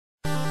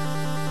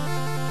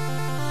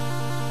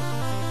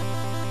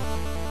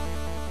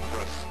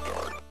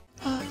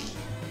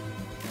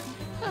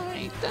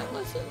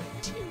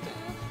wasn't too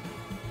bad.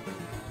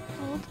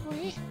 Oh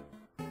boy.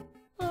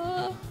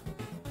 Oh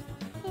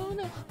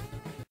no.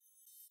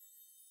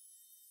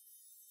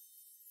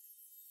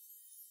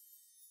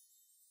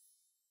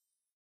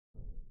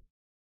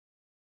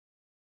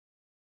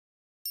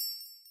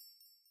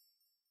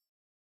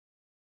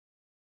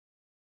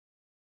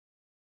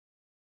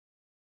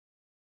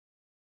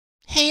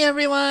 Hey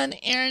everyone,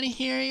 Erin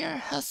here, your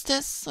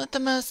hostess with the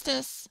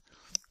mostest,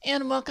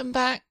 and welcome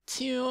back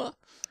to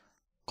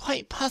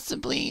quite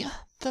possibly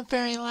the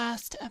very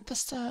last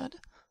episode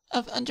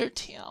of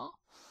Undertale.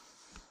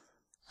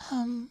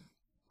 I'm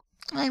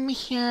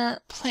here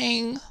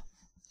playing,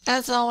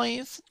 as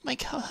always, my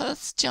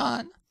co-host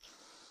John.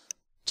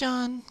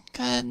 John,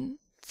 go ahead and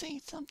say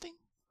something.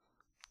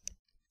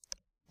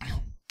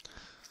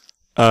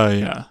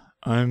 Yeah,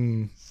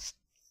 I'm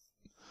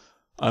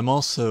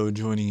also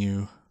joining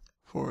you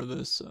for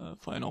this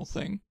final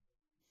thing.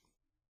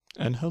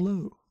 And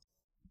hello.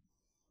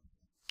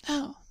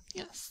 Oh,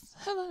 yes,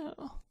 hello.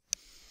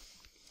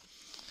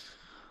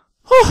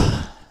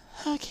 Whew,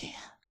 okay.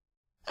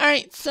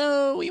 Alright,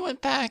 so we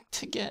went back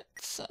to get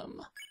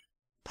some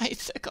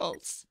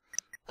bicycles.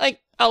 Like,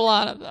 a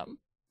lot of them.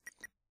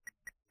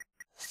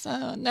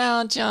 So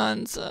now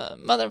John's a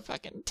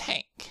motherfucking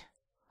tank.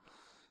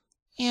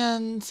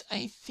 And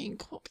I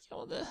think we'll be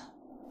able to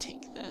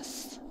take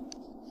this.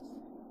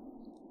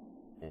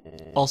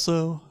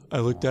 Also, I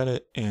looked at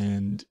it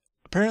and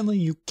apparently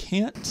you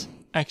can't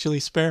actually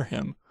spare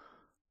him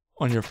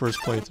on your first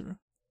playthrough.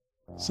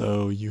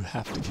 So you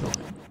have to kill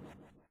him.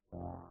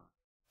 Well,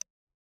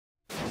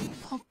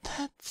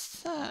 that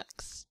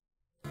sucks.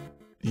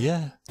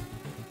 Yeah.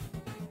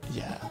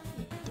 Yeah,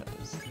 it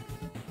does.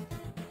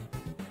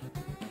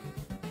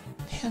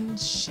 And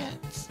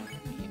shit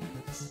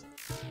means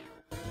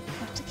I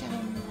have to get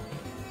him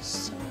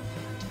so hard.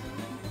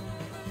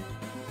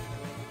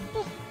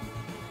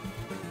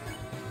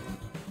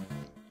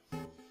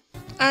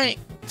 Alright,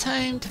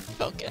 time to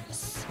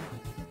focus.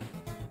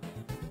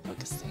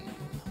 Focusing.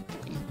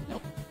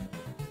 Nope.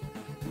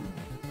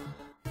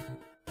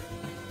 I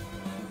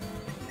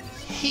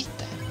hate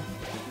that.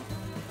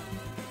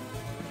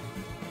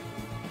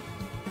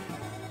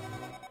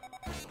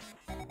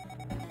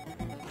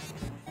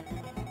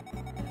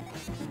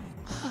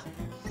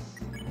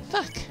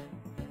 Fuck.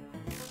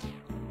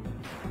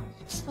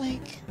 It's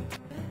like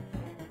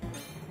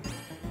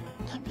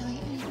not really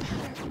any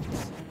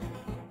patterns.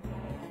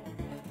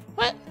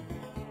 What?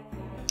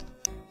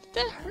 Did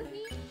that hurt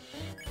me?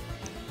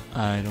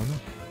 I don't know.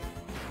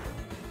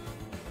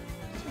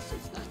 Guess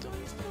it's not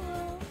going so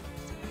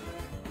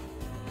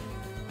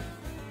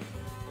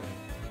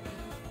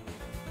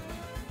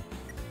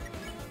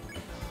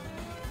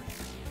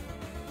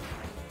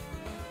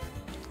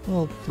well.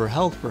 Well, for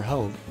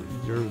health,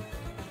 you're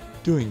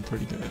doing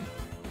pretty good.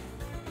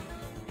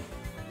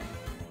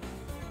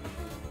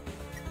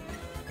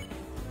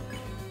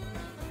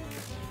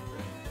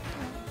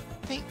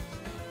 Thanks.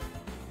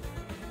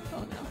 Oh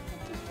no. Not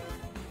this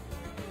one.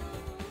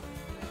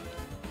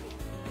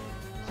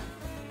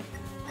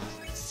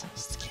 Oh, it's so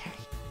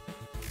scary.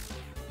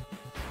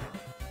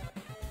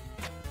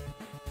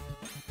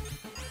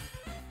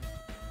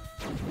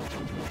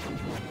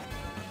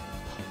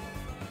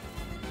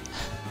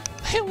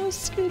 I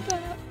almost screwed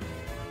that up.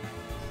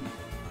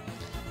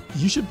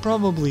 You should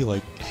probably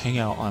like hang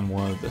out on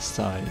one of the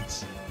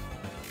sides.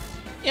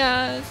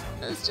 Yeah,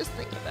 I was just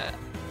thinking that.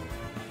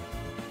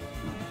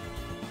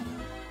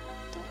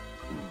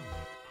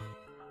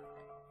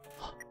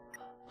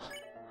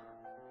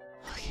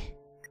 Okay.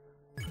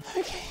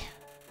 Okay.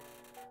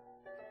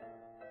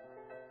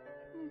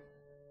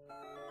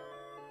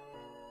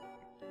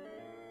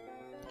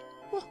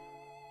 Whoa.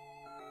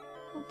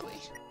 Oh boy.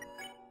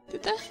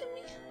 Did that hit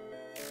me?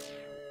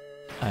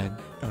 I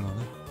don't know.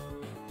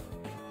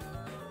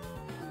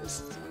 This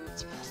is when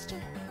it's faster.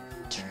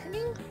 I'm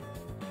turning?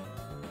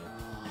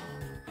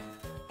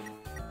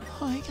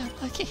 Oh, I got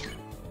lucky.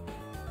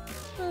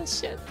 Oh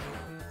shit.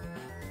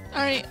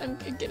 Alright, I'm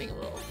getting a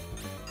little...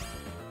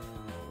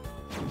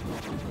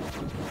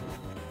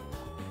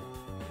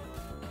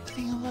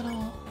 Getting a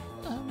little,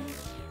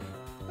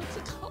 what's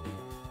it called?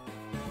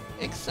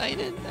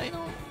 Excited? I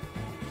don't... Not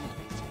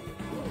excited.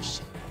 Oh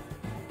shit.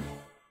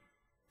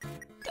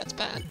 That's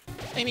bad.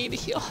 I need to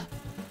heal.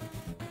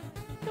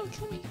 Don't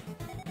kill me.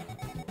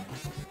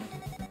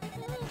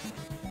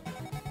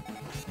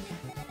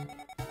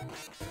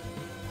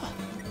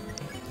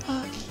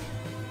 Okay.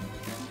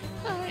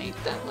 Alright,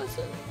 that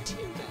wasn't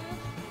too bad.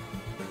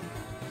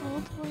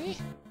 Oh boy.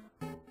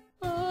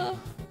 Oh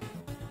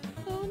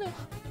no.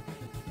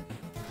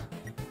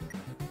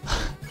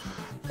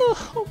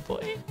 Oh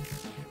boy.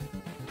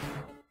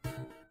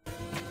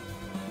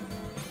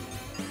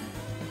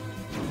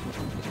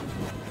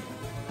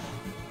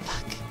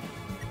 Fuck.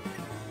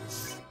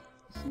 It's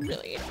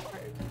really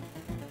hard.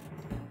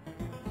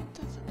 It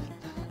doesn't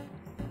like that.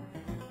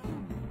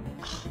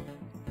 Ah.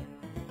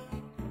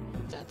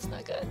 That's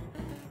not good.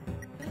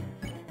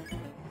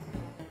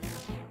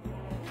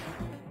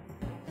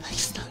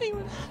 He's not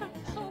even half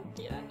health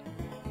yet.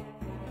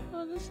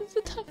 Oh, this is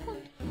a tough one.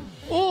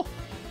 Oh!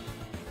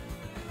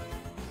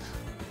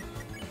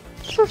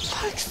 For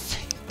fuck's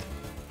sake!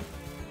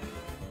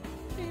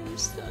 I am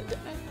so dead.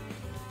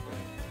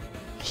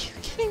 Are you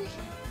kidding me?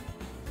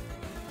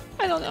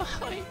 I don't know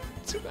how I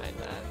survived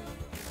that.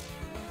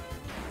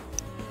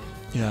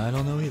 Yeah, I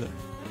don't know either.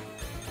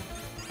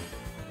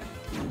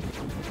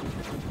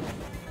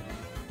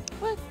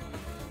 What?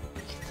 I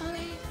thought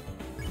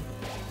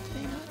did I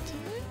not do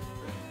it?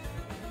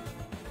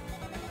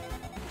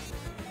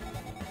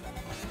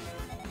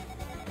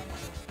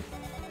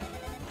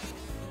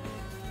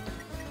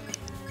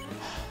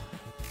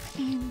 I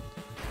mean,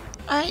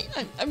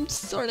 I'm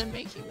sort of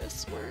making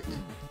this work.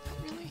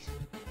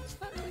 It's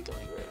not really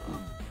going very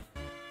well.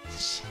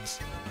 Shit.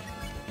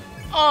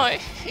 Oh, I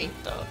hate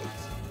those.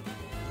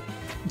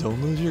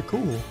 Don't lose your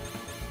cool.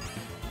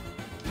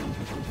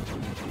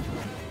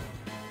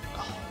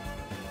 Oh,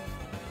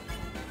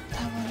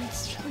 that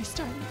one's really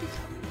starting to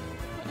become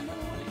another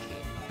one I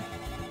hate.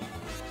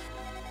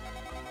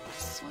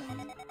 This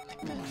one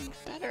I've been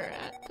better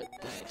at, but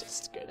then I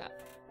just screwed up.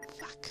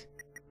 Fuck.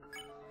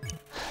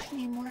 I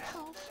need more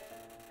health.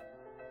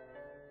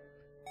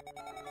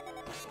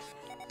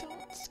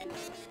 Don't screw up.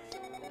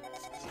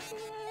 Don't screw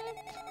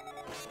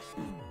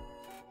up.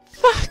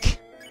 Fuck!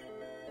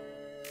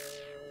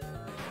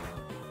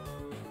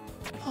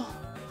 Oh,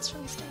 it's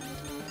really starting to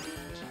do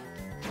damage.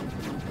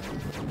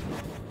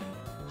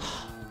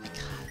 Oh my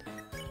god.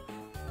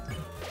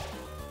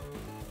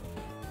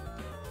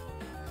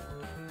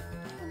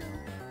 Oh no.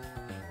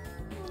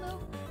 Oh no.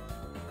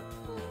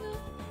 Oh no.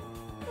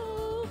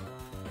 Oh.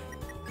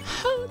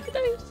 How did I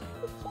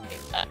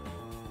avoid that?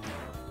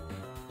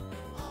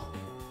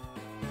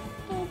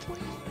 Oh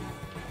boy.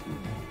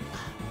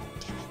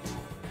 Damn it.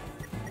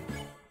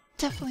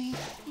 Definitely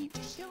need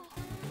to heal.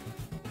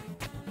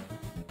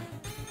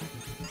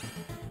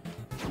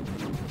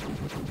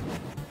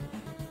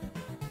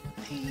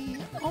 I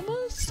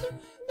almost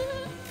survived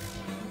that.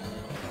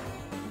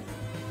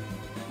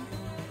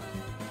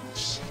 Oh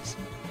shit.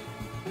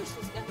 This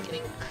is now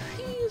getting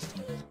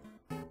crazy.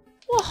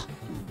 Whoa.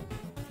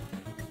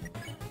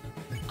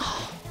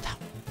 Oh, that.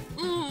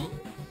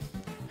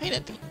 Right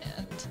at the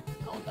end.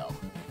 Oh no.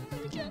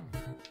 Not again.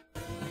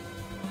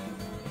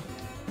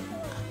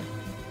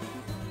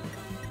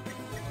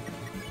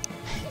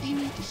 I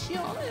need to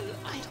heal, and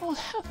I don't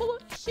have a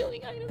lot of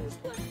healing items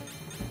left.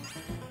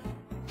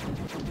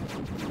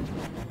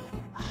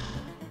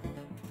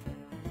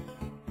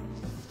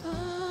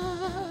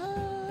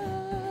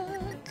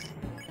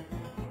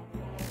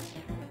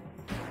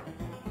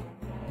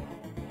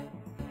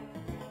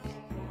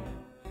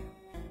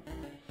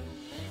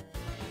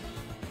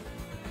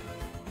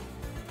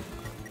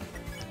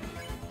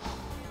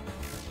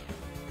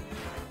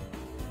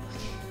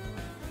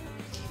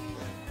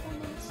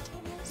 Almost.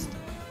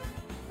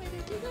 Why did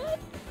I do that?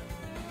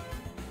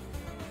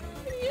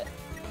 Idiot.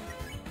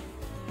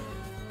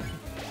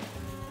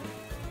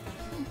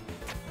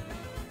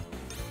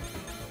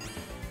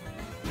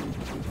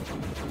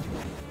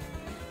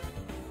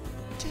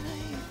 Did I?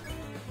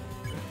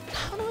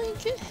 How do I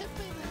get hit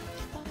by that? I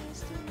thought I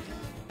was doing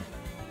good.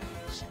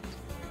 Shit.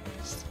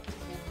 Just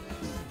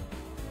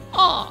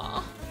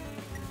aww.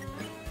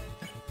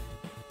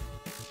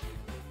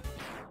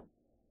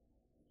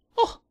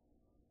 Oh.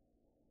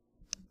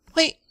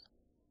 Wait.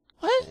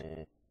 What?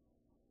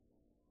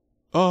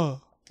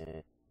 Ah.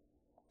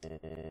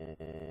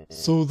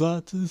 So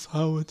that is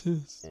how it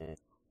is.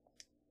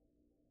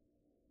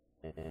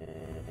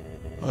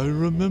 I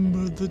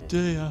remember the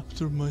day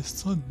after my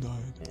son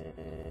died.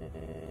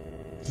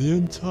 The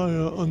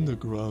entire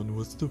underground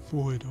was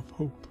devoid of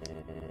hope.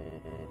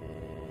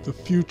 The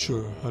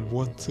future had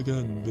once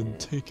again been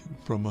taken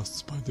from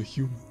us by the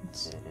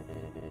humans.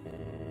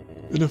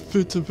 In a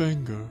fit of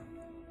anger,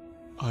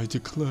 I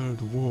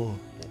declared war.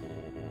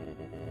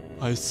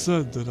 I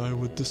said that I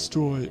would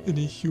destroy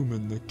any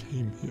human that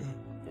came here.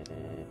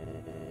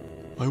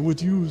 I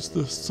would use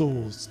their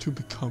souls to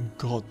become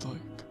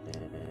godlike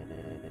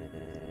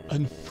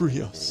and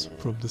free us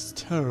from this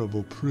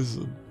terrible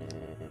prison.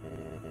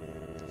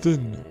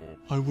 Then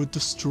I would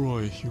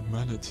destroy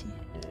humanity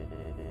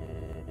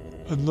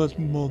and let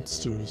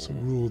monsters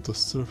rule the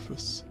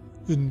surface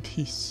in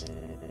peace.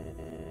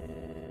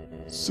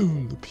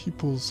 Soon the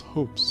people's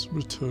hopes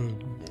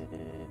returned.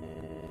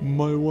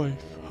 My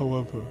wife,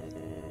 however,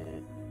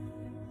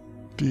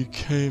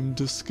 became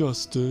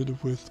disgusted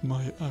with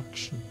my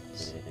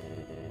actions.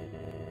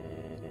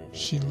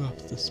 She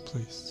left this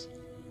place,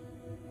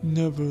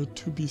 never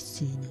to be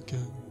seen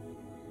again.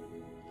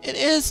 It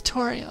is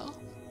Toriel.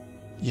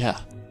 Yeah.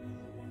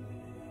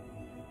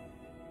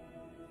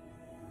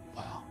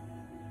 Wow.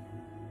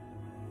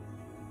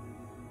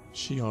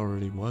 She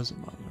already was a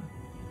mother.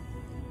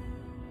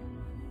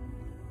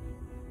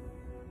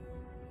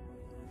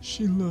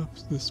 She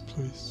left this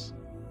place,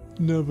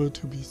 never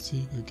to be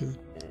seen again.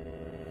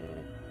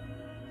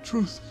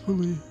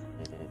 Truthfully,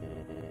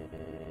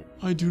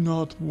 I do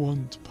not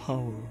want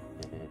power.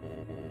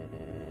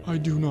 I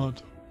do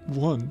not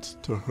want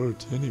to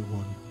hurt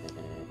anyone.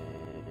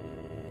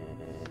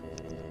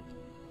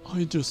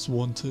 I just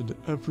wanted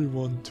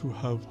everyone to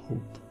have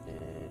hope.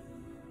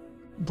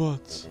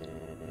 But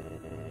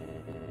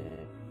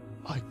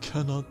I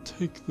cannot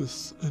take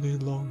this any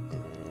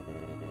longer.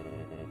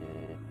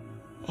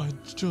 I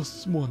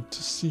just want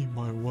to see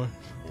my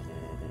wife.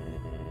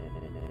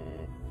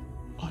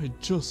 I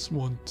just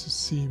want to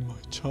see my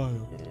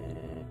child.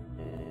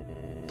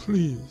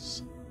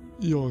 Please,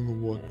 young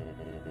one.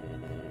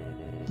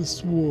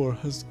 This war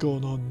has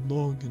gone on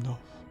long enough.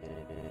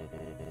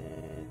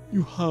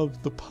 You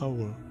have the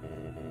power.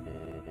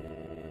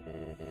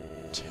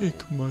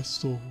 Take my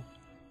soul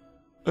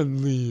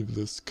and leave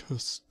this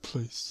cursed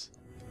place.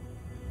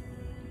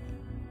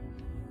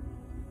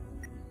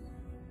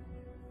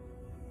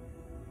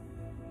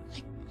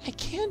 I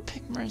can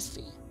pick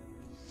mercy.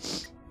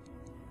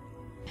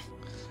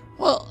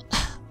 Well,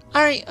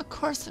 alright, of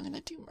course I'm gonna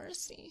do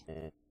mercy.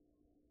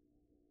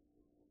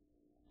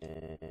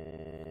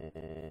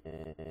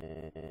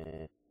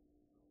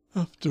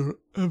 After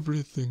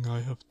everything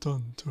I have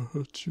done to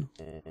hurt you,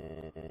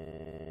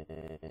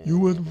 you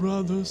would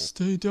rather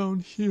stay down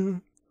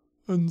here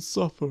and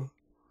suffer.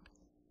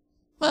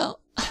 Well,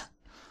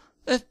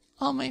 with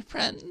all my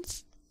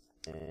friends.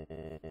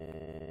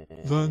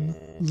 Then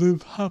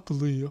live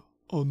happily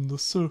on the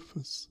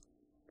surface.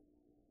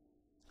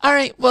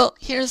 Alright, well,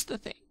 here's the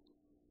thing.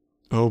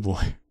 Oh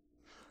boy.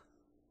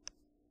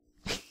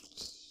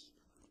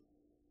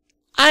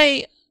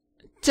 I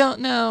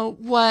don't know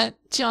what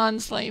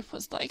John's life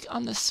was like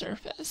on the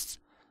surface,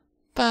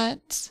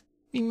 but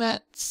we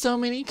met so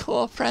many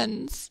cool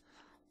friends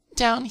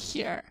down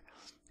here,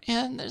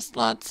 and there's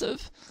lots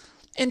of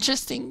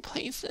interesting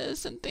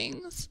places and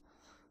things.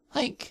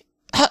 Like,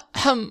 I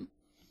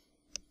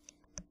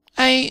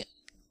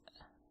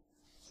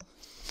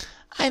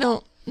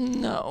don't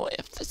know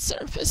if the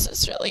surface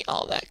is really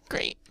all that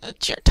great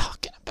that you're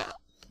talking about.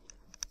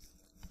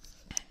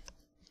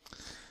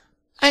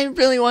 I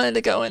really wanted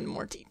to go in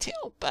more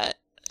detail, but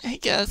I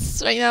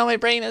guess right now my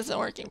brain isn't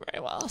working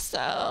very well,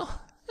 so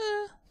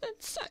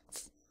it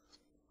sucks.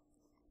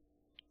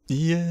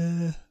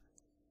 Yeah.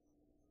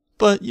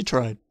 But you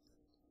tried.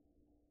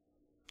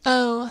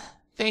 Oh,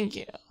 thank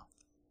you.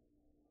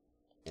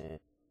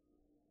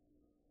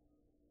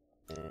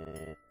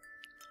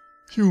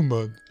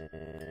 Human,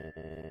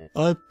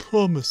 I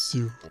promise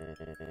you,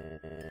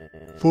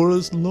 for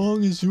as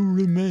long as you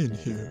remain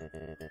here,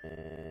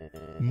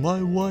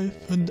 my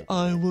wife and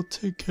I will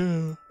take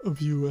care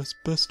of you as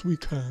best we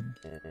can.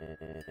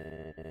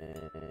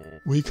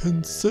 We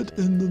can sit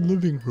in the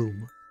living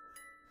room,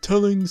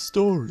 telling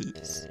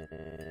stories,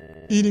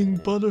 eating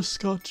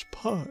butterscotch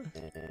pie.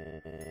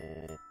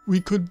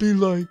 We could be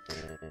like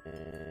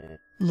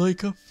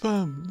a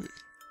family.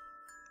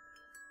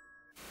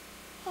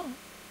 Oh.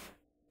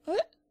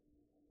 What?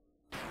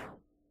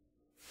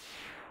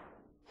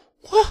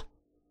 What?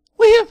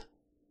 William!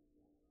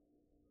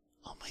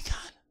 Oh my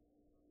god.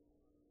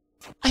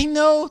 I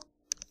know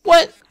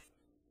what?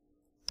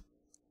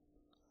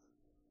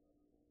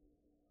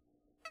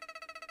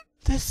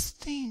 This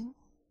thing.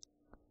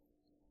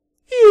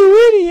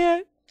 You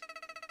idiot!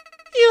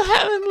 You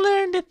haven't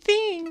learned a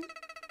thing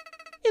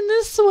in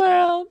this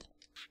world.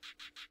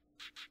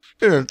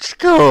 It's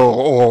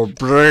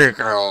complicated.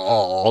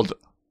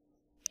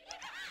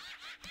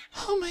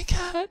 Oh my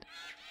god.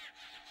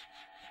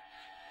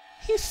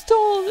 He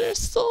stole their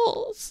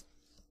souls.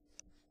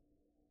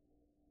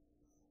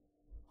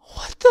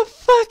 What the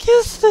fuck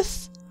is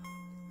this?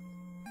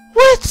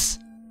 What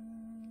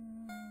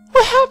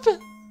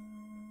happened?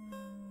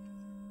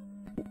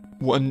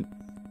 One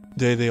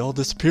day they all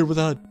disappeared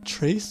without a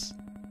trace?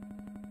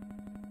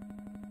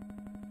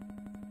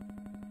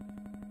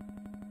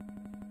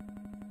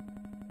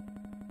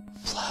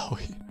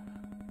 Flowey,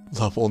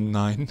 level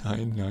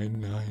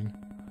 9999.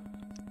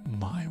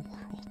 My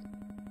world.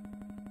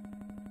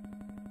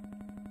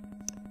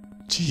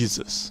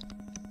 Jesus.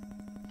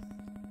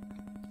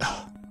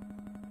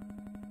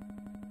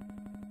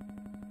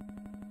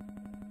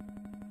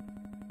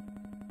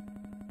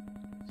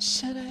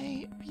 Should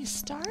I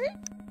restart?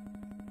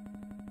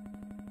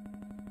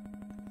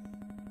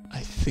 I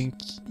think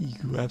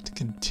you have to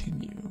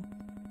continue.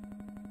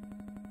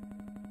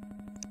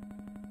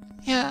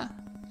 Yeah,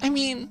 I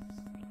mean,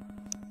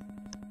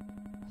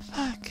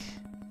 fuck.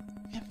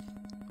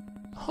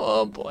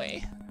 Oh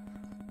boy.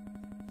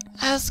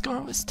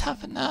 Asgore was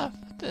tough enough.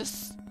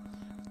 This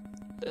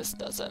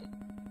doesn't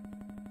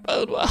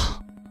bode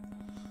well.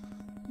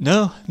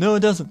 No,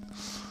 it doesn't.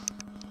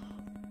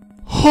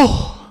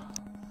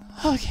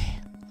 Okay.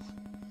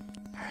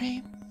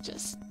 Alright,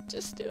 just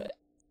do it.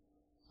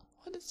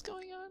 What is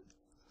going on?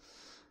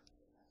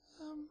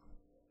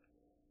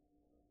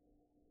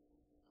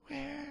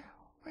 Where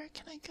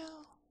can I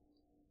go?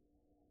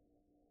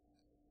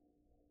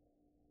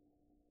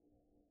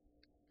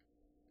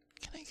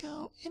 Can I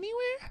go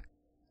anywhere?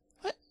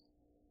 What?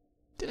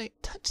 Did I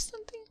touch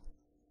something?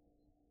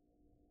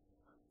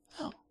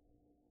 Oh.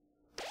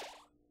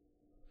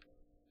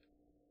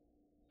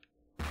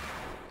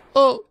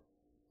 Oh.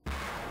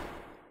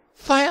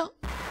 File.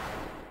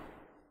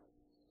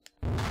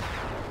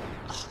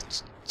 Oh,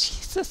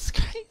 Jesus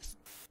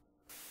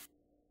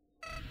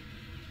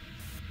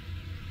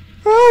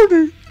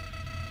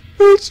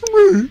It's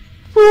me,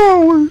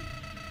 Flowey.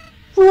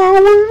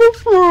 Flowey the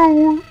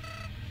flower.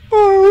 I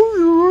owe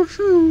you a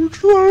huge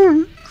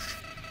thanks.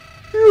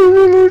 You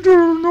really did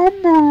a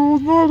number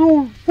on that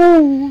old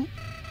fool.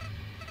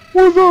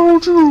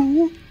 Without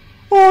you,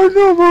 I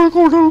never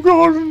could have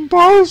gotten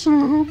past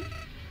him.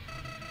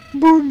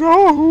 But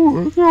now,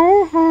 with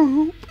your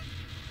help,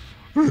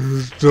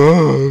 he's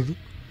dead.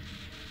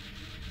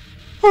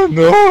 And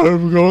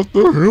I've got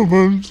the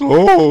human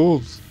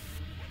souls.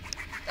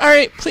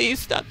 Alright, please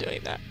stop doing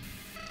that.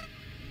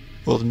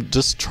 Well, I'm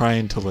just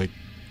trying to, like,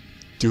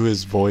 do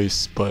his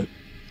voice, but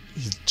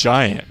he's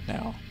giant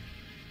now.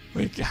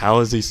 Like, how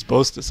is he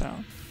supposed to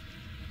sound?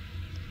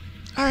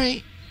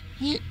 Alright,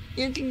 you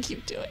can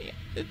keep doing it.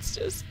 It's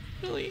just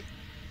really...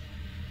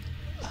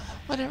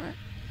 whatever.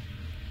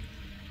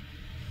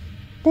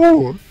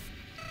 Boy,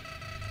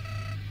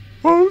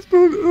 I've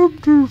been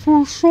empty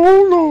for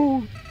so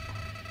long.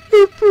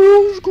 It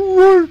feels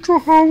great to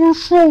have a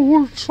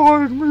soul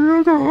inside me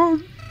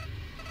again.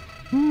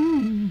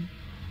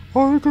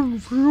 I can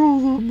feel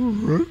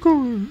them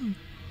wriggling.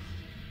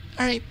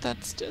 Alright,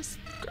 that's just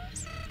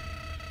gross.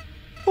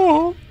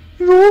 Oh,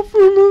 you're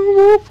feeling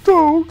left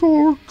out,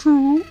 aren't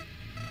you?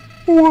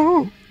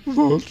 Well,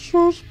 that's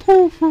just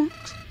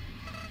perfect.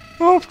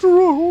 After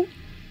all,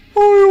 I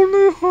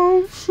only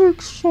have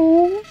 6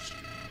 souls.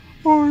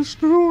 I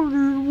still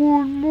need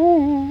one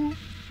more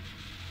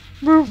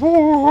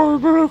before I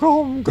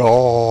become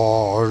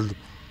God.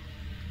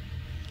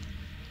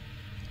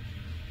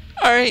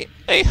 Alright,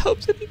 I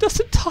hope that he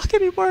doesn't talk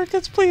anymore,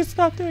 because please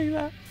stop doing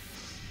that.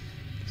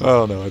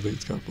 Oh no, I think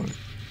it's kind of funny.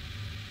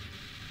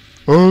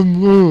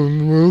 And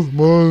then with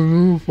my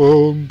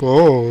newfound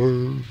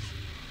powers,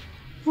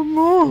 and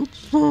that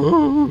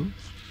says,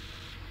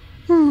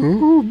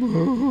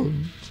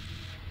 humans,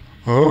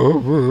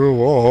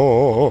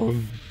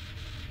 everyone,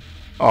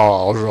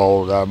 I'll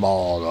show them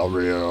all the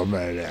real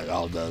meaning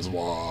of this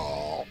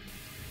world.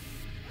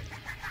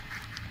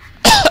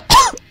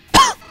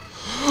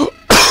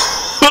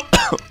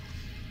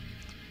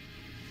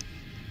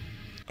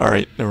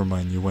 Alright, never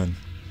mind, you win.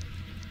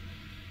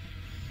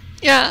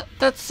 Yeah,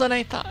 that's what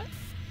I thought.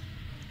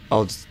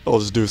 I'll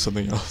just do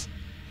something else.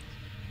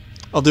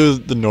 I'll do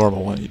the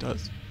normal one he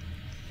does.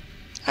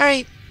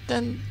 Alright,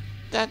 then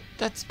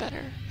that's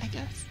better, I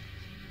guess.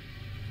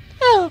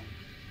 Oh,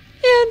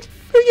 and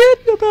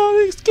forget about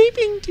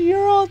escaping to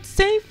your old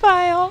save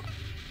file.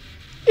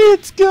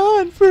 It's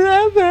gone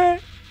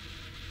forever.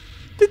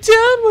 But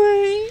don't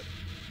worry,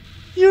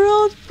 your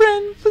old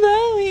friend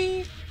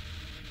Flowey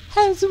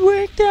has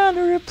worked out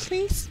a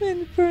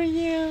replacement for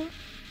you.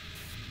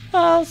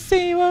 I'll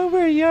save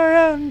over your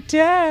own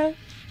death,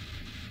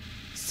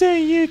 so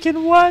you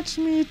can watch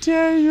me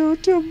tear you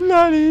to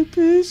bloody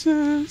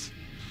pieces,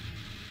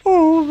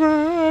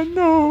 over and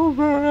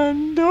over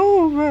and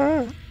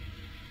over.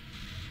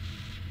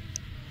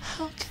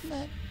 How can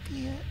that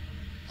be it?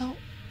 Oh,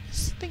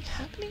 is something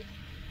happening?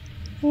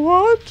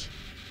 What?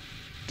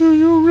 Do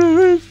you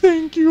really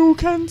think you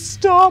can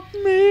stop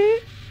me?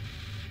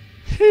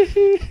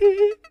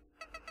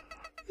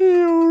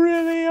 You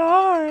really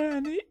are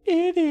an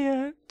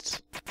idiot.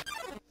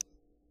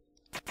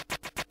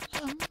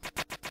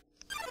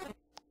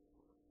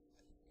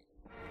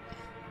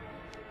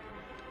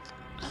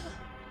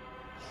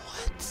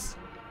 What?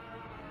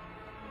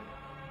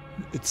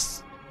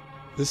 This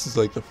is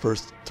like the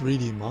first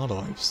 3D model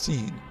I've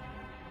seen.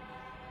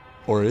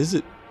 Or is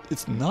it?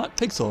 It's not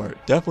pixel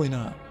art. Definitely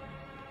not.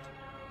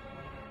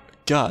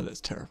 God,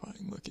 that's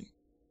terrifying looking.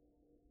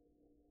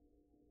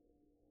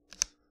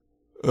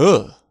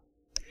 Ugh.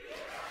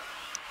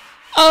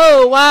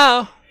 Oh,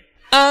 wow.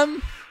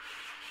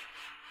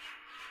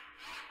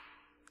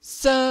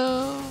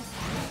 So...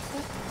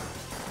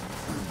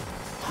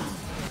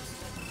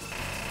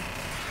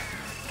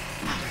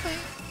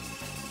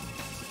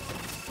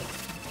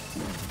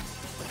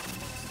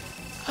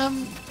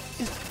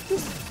 is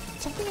this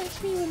something I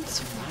can even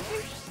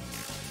survive?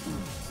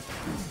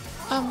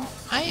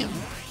 I am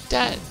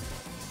dead.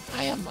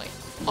 I am, like,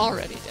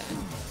 already dead.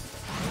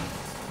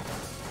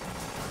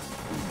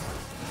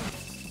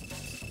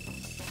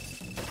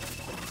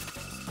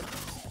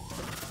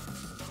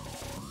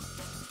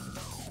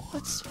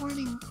 What's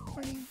warning?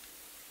 Warning.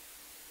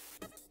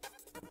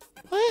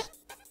 What?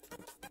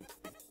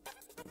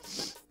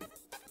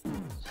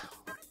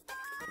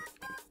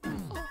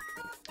 Oh.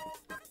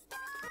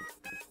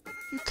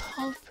 You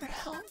called for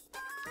help.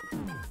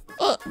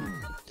 Oh,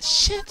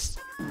 shit!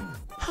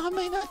 How am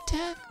I not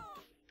dead?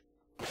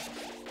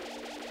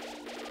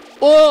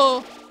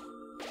 Whoa!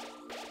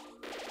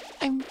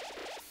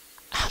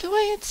 How do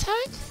I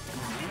attack?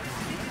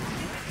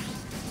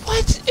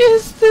 What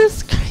is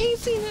this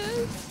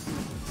craziness?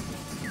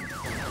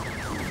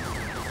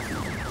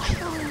 I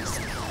don't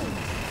understand.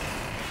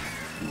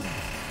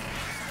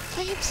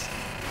 Wait.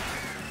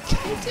 Can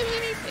I do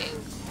anything?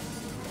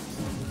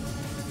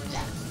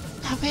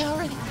 Have I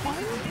already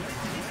won?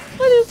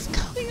 What is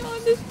going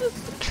on? This is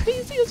the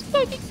craziest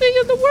fucking thing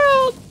in the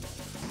world!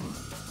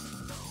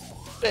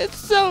 It's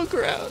so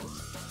gross.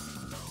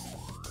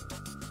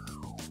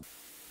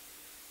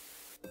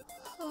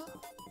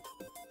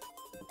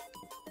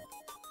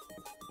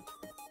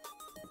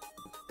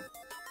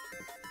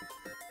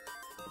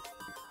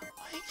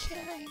 Why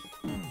can't I?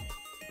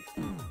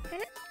 Where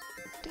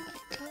do I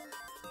go?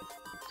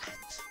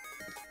 What?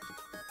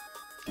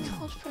 I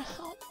called for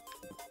help.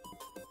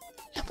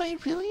 Am I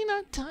really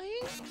not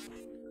dying?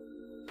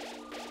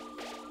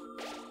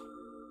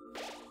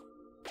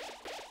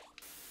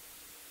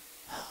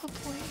 Oh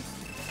boy.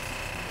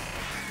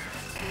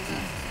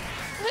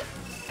 What?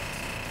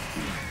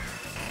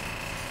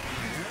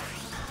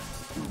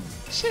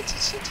 Shit.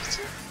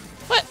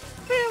 What?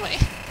 Where am I?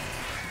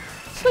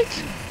 It's like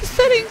the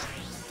setting.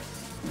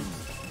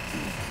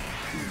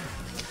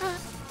 Oh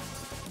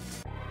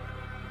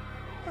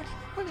my god.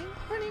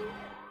 Warning.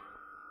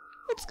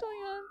 What's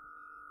going on?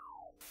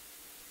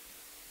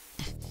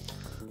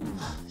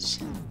 Oh,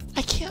 shit.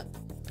 I can't.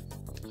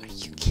 Are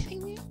you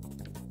kidding me?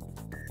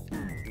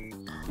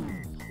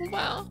 Oh,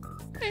 wow.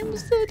 I'm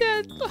so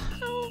dead.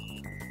 How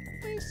am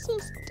I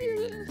supposed to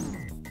do this?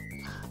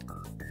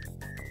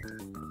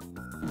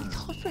 I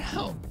called for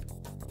help.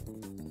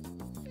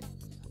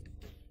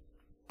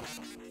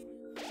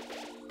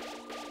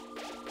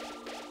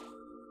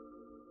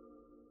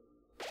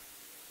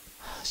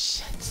 Oh,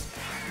 shit.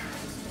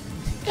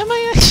 Am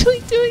I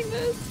actually doing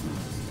this?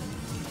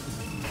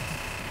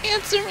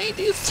 Answer me,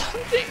 do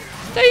something.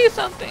 Say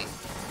something.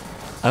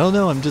 I don't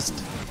know, I'm just...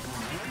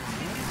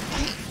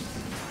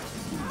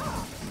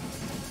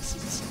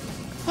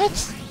 What?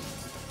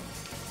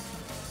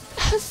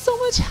 That has so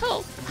much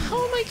help. How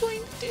am I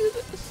going to do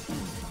this?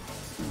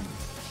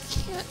 I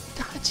can't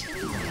dodge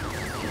anything.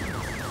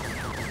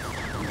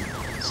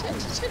 Shit.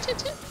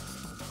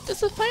 Does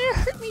the fire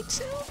hurt me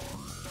too?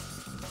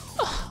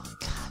 Oh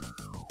god.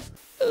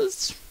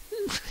 Those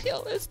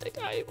realistic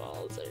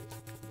eyeballs are...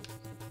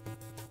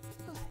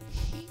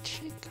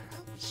 Hatred,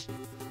 corruption,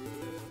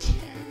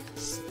 terror,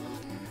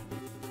 slaughter.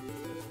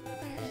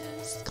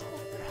 Where is call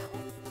for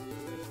help?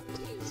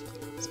 Please,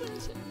 where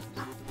is it?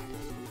 Ah, there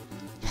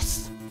it is.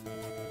 Yes!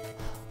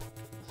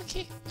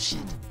 Okay, shit.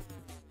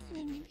 I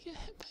didn't mean to get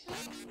hit by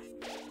that.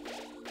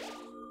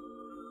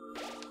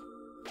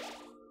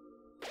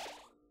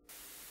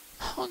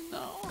 Oh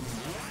no.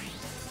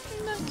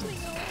 I'm not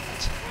getting all that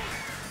much help.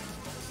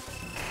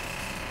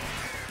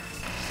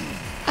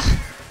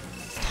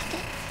 Stop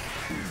it.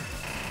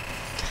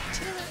 God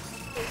damn it.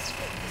 This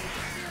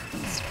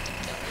is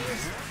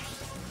ridiculous.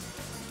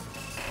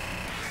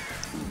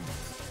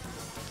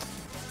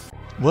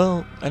 Well,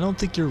 I don't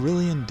think you're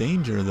really in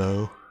danger,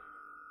 though.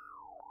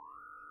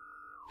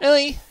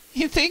 Really?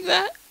 You think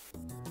that?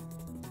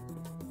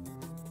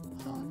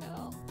 Oh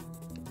no.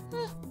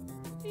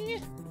 Yeah.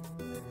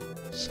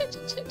 Shit.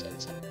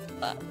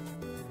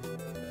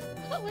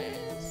 Where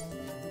is...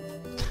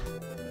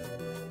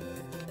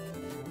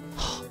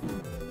 Oh,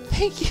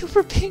 thank you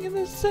for being in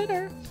the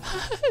center.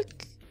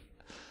 Fuck.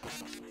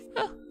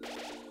 Oh.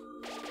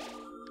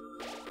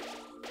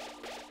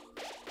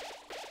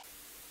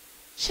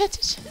 Shit.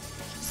 Let's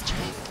try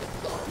and get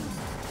low.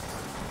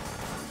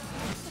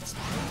 That's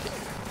not fair.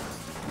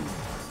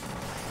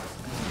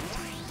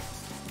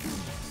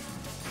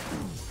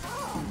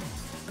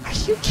 Are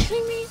you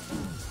kidding me?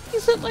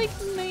 He's at like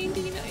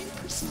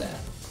 99%.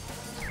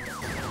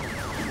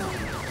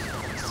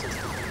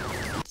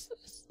 What's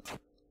this?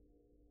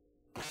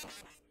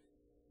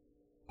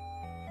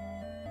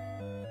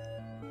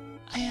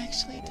 I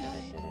actually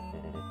died.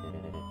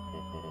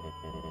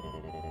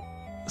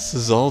 This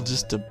is all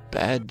just a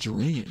bad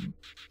dream.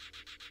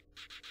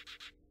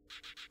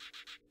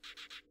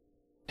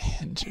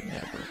 And you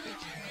never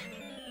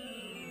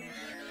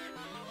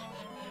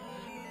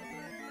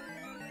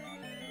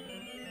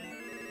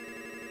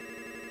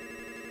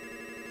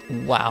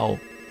again. Wow.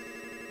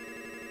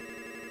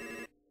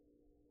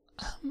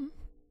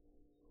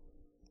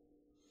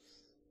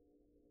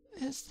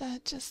 Is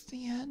that just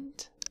the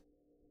end?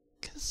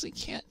 'Cause we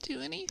can't do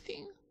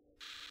anything.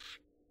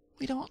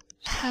 We don't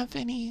have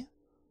any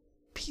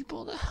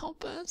people to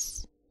help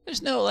us.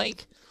 There's no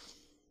like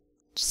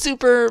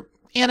super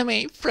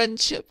anime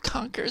friendship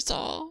conquers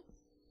all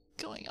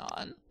going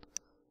on.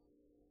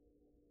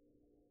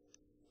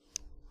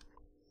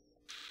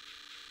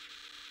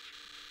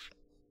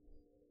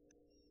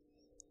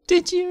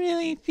 Did you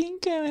really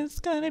think I was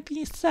gonna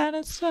be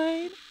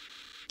satisfied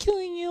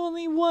killing you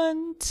only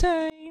one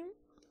time?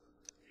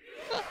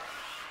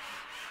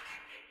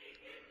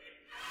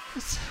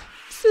 Is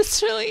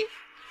this really...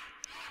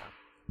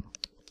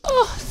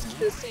 Oh,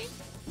 excuse me.